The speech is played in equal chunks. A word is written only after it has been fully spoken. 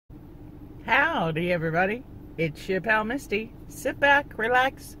Howdy everybody, it's your pal Misty. Sit back,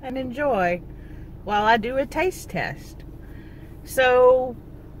 relax, and enjoy while I do a taste test. So,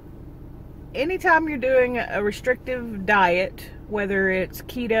 anytime you're doing a restrictive diet, whether it's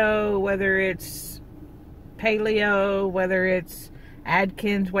keto, whether it's paleo, whether it's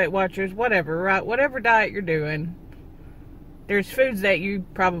Atkins, Weight Watchers, whatever, right? Whatever diet you're doing, there's foods that you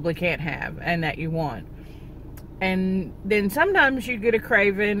probably can't have and that you want. And then sometimes you get a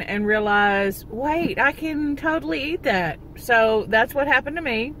craving and realize, wait, I can totally eat that. So that's what happened to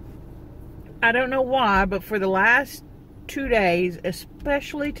me. I don't know why, but for the last 2 days,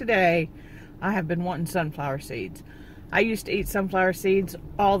 especially today, I have been wanting sunflower seeds. I used to eat sunflower seeds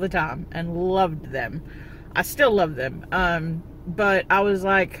all the time and loved them. I still love them. But I was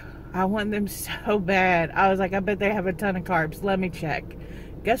like, I want them so bad. I was like, I bet they have a ton of carbs. Let me check.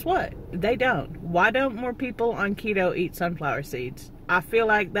 Guess what? They don't. Why don't more people on keto eat sunflower seeds? I feel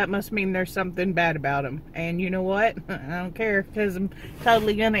like that must mean there's something bad about them. And you know what? I don't care, because I'm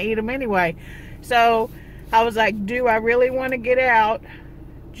totally going to eat them anyway. So I was like, do I really want to get out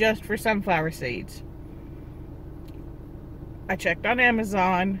just for sunflower seeds? I checked on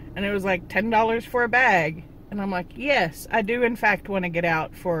Amazon and it was like $10 for a bag. And I'm like, yes, I do in fact want to get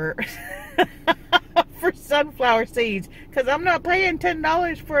out for for sunflower seeds, because I'm not paying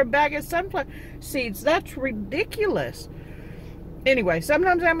 $10 for a bag of sunflower seeds. That's ridiculous. Anyway,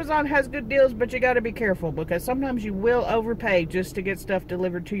 sometimes Amazon has good deals, but you got to be careful, because sometimes you will overpay just to get stuff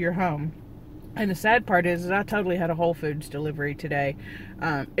delivered to your home. And the sad part is I totally had a Whole Foods delivery today.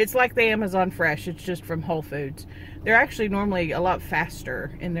 It's like the Amazon Fresh. It's just from Whole Foods. They're actually normally a lot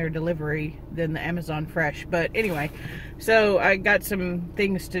faster in their delivery than the Amazon Fresh. But anyway, so I got some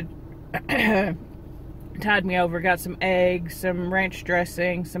things to tide me over. Got some eggs, some ranch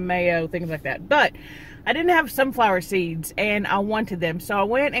dressing, some mayo, things like that. But I didn't have sunflower seeds and I wanted them. So I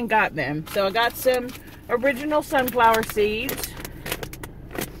went and got them. So I got some original sunflower seeds.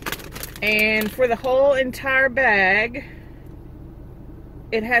 And for the whole entire bag,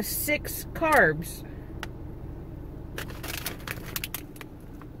 it has 6 carbs.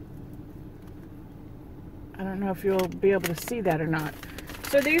 I don't know if you'll be able to see that or not.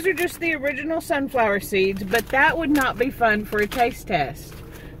 So these are just the original sunflower seeds, but that would not be fun for a taste test.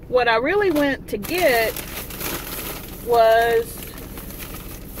 What I really went to get was,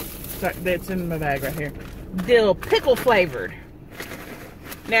 sorry, that's in my bag right here, dill pickle flavored.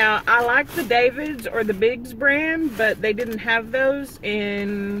 Now, I like the David's or the Biggs brand, but they didn't have those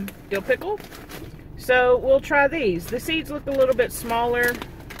in dill pickle. So we'll try these. The seeds look a little bit smaller,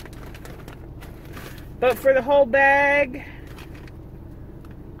 but for the whole bag,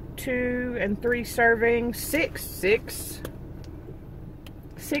 2 and 3 servings, 6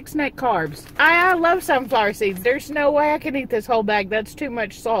 net carbs. I love sunflower seeds. There's no way I can eat this whole bag. That's too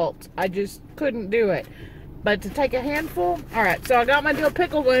much salt. I just couldn't do it. But to take a handful, all right. So I got my dill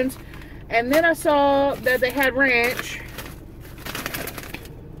pickle ones, and then I saw that they had ranch.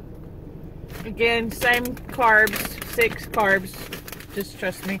 Again, same carbs, 6 carbs. Just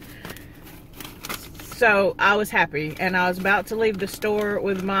trust me. So I was happy, and I was about to leave the store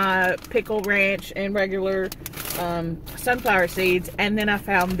with my pickle ranch and regular sunflower seeds, and then I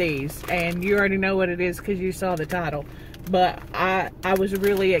found these, and you already know what it is because you saw the title. But I was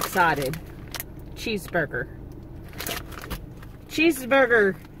really excited. Cheeseburger.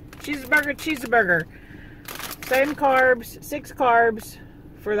 Cheeseburger. Cheeseburger, cheeseburger. Same carbs, 6 carbs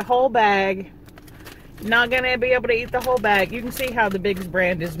for the whole bag. Not gonna be able to eat the whole bag. You can see how the Biggs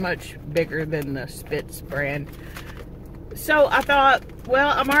brand is much bigger than the Spitz brand. So I thought, well,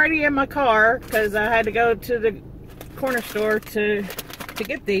 I'm already in my car because I had to go to the corner store to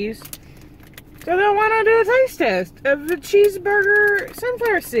get these. So then why not do a taste test of the cheeseburger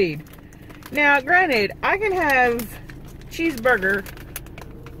sunflower seed? Now, granted, I can have cheeseburger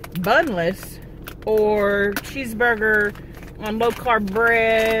bunless or cheeseburger on low-carb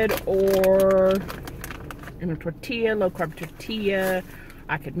bread or in a tortilla, low-carb tortilla.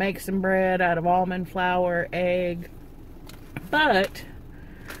 I could make some bread out of almond flour, egg. But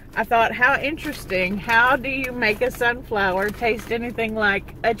I thought, how interesting. How do you make a sunflower taste anything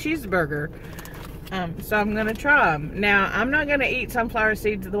like a cheeseburger? So I'm going to try them. Now, I'm not going to eat sunflower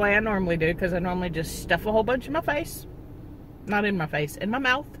seeds the way I normally do, because I normally just stuff a whole bunch in my face. Not in my face, in my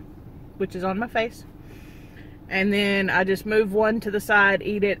mouth, which is on my face. And then I just move one to the side,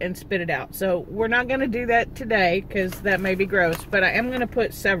 eat it, and spit it out. So we're not going to do that today, because that may be gross. But I am going to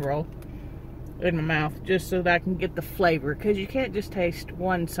put several in my mouth, just so that I can get the flavor. Because you can't just taste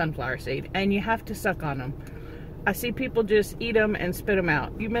one sunflower seed, and you have to suck on them. I see people just eat them and spit them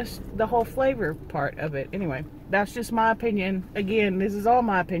out. You miss the whole flavor part of it. Anyway, that's just my opinion. Again, this is all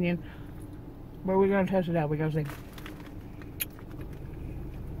my opinion. But we're gonna test it out. We're gonna see.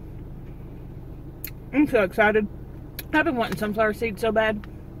 I'm so excited. I've been wanting sunflower seeds so bad.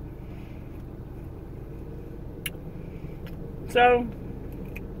 So,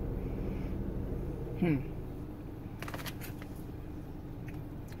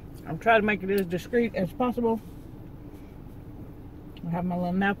 I'll try to make it as discreet as possible. I have my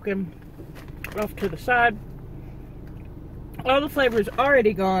little napkin off to the side. All the flavor's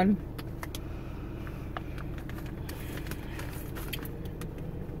already gone.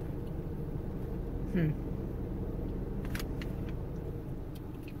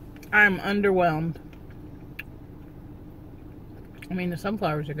 I'm underwhelmed. I mean, the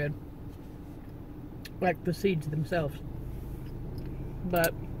sunflowers are good. Like the seeds themselves.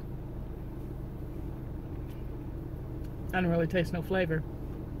 But I don't really taste no flavor.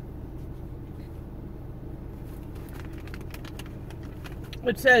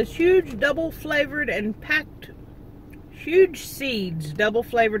 It says huge double flavored and packed, huge seeds double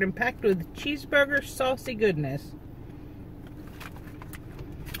flavored and packed with cheeseburger saucy goodness.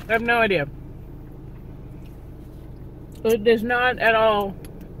 I have no idea. It does not at all,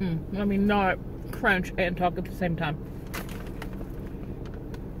 not crunch and talk at the same time.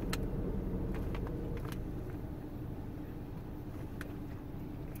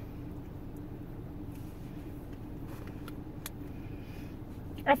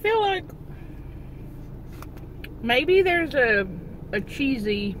 I feel like maybe there's a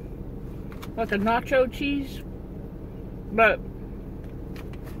cheesy, like a nacho cheese, but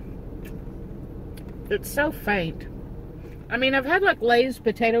it's so faint. I mean, I've had like Lay's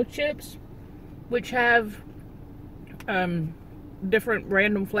potato chips, which have different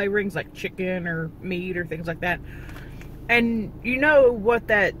random flavorings like chicken or meat or things like that. And you know what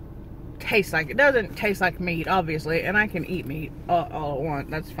that tastes like. It doesn't taste like meat, obviously, and I can eat meat all I want.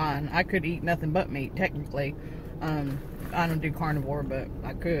 That's fine. I could eat nothing but meat, technically. I don't do carnivore, but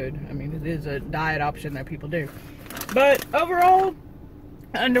I could. I mean, it is a diet option that people do. But overall,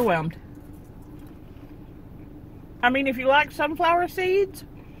 underwhelmed. I mean, if you like sunflower seeds,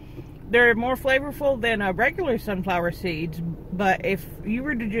 they're more flavorful than regular sunflower seeds. But if you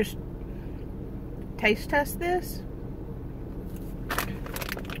were to just taste test this,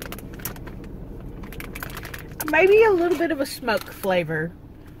 maybe a little bit of a smoke flavor.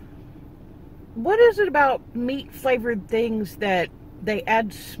 What is it about meat flavored things that they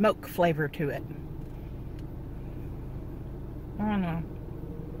add smoke flavor to it? I don't know.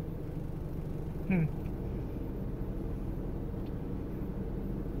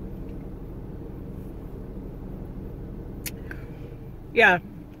 Yeah,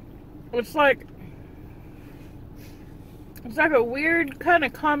 it's like a weird kind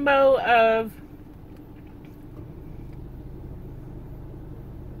of combo of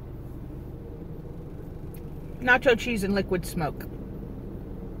nacho cheese and liquid smoke.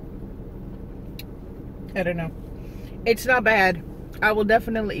 I don't know. It's not bad. I will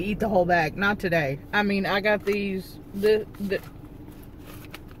definitely eat the whole bag. Not today. I mean, I got these. It'll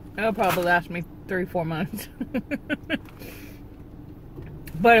probably last me 3-4 months.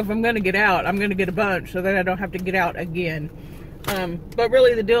 But if I'm going to get out, I'm going to get a bunch so that I don't have to get out again. But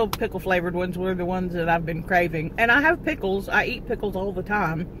really, the dill pickle flavored ones were the ones that I've been craving. And I have pickles. I eat pickles all the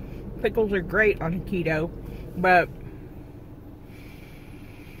time. Pickles are great on keto. But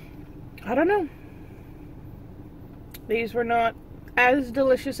I don't know. These were not as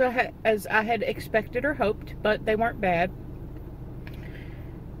delicious as I had expected or hoped, but they weren't bad.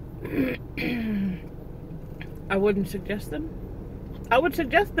 I wouldn't suggest them. I would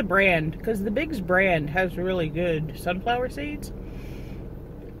suggest the brand, because the Big's brand has really good sunflower seeds.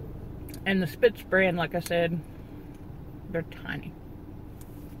 And the Spitz brand, like I said, they're tiny.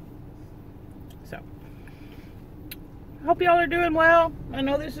 So, I hope y'all are doing well. I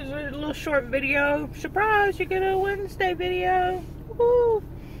know this is a little short video. Surprise, you get a Wednesday video. Woo!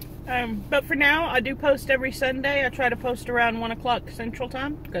 But for now, I do post every Sunday. I try to post around 1 o'clock Central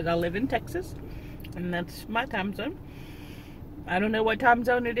Time, because I live in Texas. And that's my time zone. I don't know what time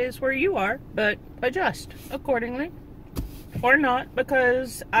zone it is where you are, but adjust accordingly. Or not,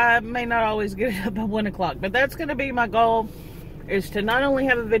 because I may not always get it up at 1 o'clock. But that's going to be my goal, is to not only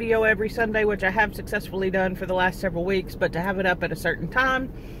have a video every Sunday, which I have successfully done for the last several weeks, but to have it up at a certain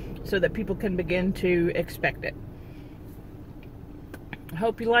time so that people can begin to expect it. I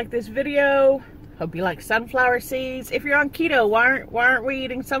hope you like this video. Hope you like sunflower seeds. If you're on keto, why aren't we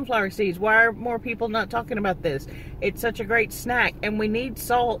eating sunflower seeds? Why are more people not talking about this? It's such a great snack, and we need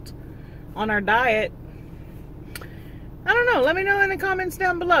salt on our diet. I don't know. Let me know in the comments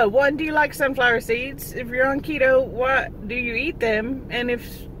down below. One, do you like sunflower seeds? If you're on keto, what do you eat them? And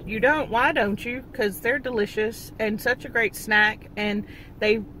you don't. Why don't you? Because they're delicious and such a great snack, and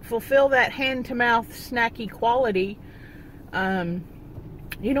they fulfill that hand-to-mouth snacky quality.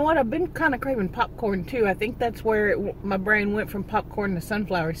 You know what? I've been kind of craving popcorn too. I think that's where my brain went from popcorn to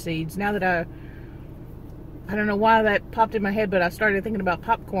sunflower seeds. Now that I don't know why that popped in my head, but I started thinking about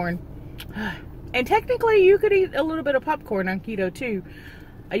popcorn. And technically, you could eat a little bit of popcorn on keto too.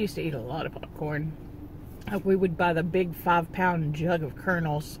 I used to eat a lot of popcorn. We would buy the big 5-pound jug of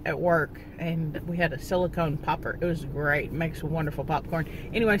kernels at work, and we had a silicone popper. It was great. It makes wonderful popcorn.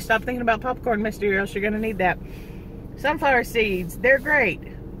 Anyway, stop thinking about popcorn, Misty, or else you're going to need that. Sunflower seeds, they're great.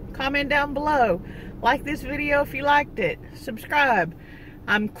 Comment down below. Like this video if you liked it. Subscribe.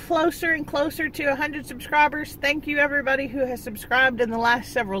 I'm closer and closer to 100 subscribers. Thank you everybody who has subscribed in the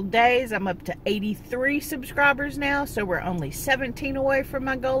last several days. I'm up to 83 subscribers now, so we're only 17 away from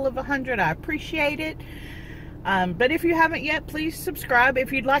my goal of 100. I appreciate it. But if you haven't yet, please subscribe.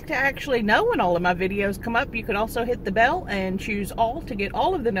 If you'd like to actually know when all of my videos come up, you could also hit the bell and choose all to get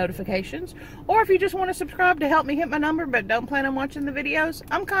all of the notifications. Or if you just want to subscribe to help me hit my number but don't plan on watching the videos,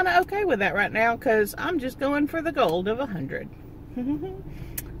 I'm kind of okay with that right now because I'm just going for the goal of 100.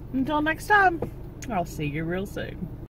 Until next time, I'll see you real soon.